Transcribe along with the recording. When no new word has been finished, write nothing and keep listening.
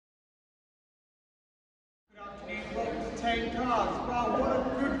Welcome to Thame Cars. Wow, what a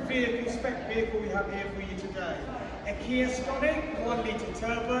good vehicle, spec vehicle we have here for you today. A Kia Stonic 1.0T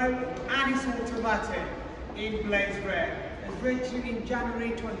turbo, and it's automatic in blaze red. It's registered in January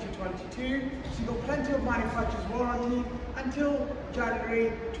 2022, so you've got plenty of manufacturer's warranty until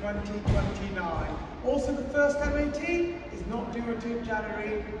January 2029. Also, the first MOT is not due until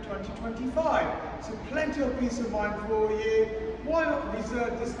January 2025, so plenty of peace of mind for you. Why not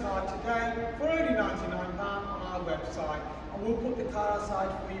reserve this car today for only £99 on our website, and we'll put the car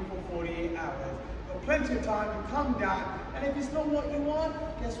aside for you for 48 hours. Got plenty of time to come down, and if it's not what you want,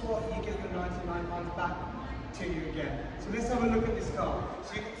 guess what? You get your £99 back to you again. So let's have a look at this car.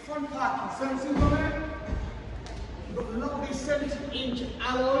 So you've got front parking sensors on it. You've got lovely 70-inch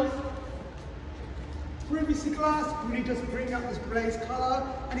alloys. Privacy glass really does bring up this blaze colour,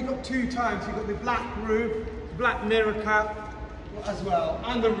 and you've got two tones. You've got the black roof, black mirror cap as well,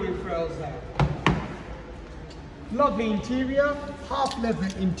 and the roof rails there. Lovely interior, half leather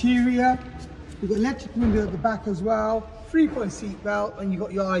interior. You've got electric window at the back as well, 3-point seat belt, and you've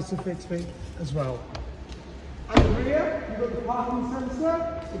got your ISOFIX as well. At the rear, you've got the parking sensor.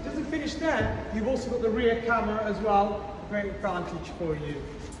 It doesn't finish there. You've also got the rear camera as well. Great advantage for you.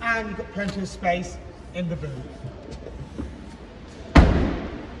 And you've got plenty of space in the boot.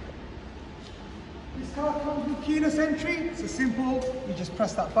 This car comes with keyless entry. So simple. You just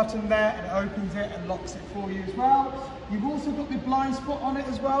press that button there and it opens it and locks it for you as well. You've also got the blind spot on it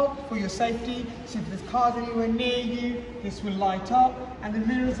as well for your safety. So if there's cars anywhere near you, this will light up. And the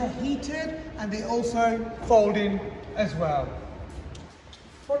mirrors are heated and they also fold in as well.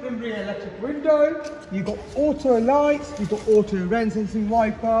 Front and rear electric window. You've got auto lights, you've got auto rain sensing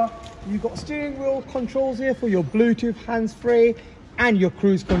wiper, you've got steering wheel controls here for your Bluetooth hands-free and your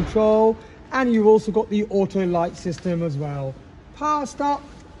cruise control. And you've also got the auto light system as well. Power start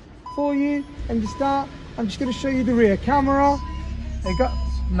for you and you start. I'm just going to show you the rear camera. There you go,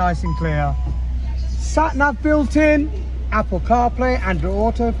 nice and clear. Satnav built in, Apple CarPlay, Android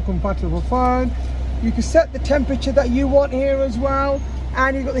Auto for compatible phone. You can set the temperature that you want here as well.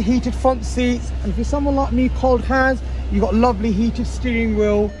 And you've got the heated front seats. And if you're someone like me, cold hands, you've got lovely heated steering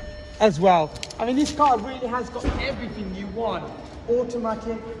wheel as well. I mean, this car really has got everything you want.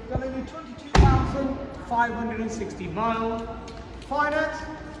 Automatic, got only 22,560 miles. Finance,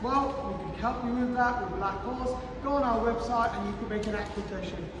 well, we can help you with that with Black Horse. Go on our website and you can make an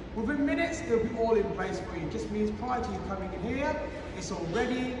application. Within minutes, it'll be all in place for you. It just means prior to you coming in here, it's all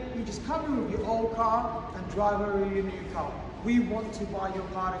ready. You just come in with your old car and drive over your new car. We want to buy your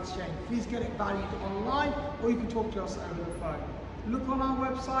car exchange. Please get it valued online, or you can talk to us over the phone. Look on our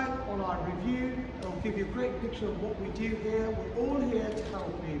website, on our review. It will give you a great picture of what we do here. We're all here to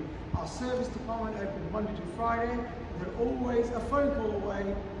help you. Our service department open Monday to Friday. We're always a phone call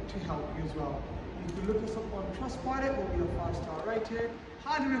away to help you as well. You can look us up on Trustpilot, we'll be a 5-star rated.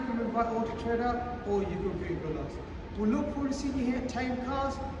 Highly recommended by Auto Trader, or you can Google us. We'll look forward to seeing you here at Thame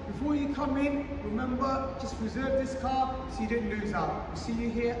Cars. Before you come in, remember, just reserve this car so you don't lose out. We'll see you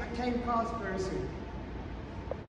here at Thame Cars very soon.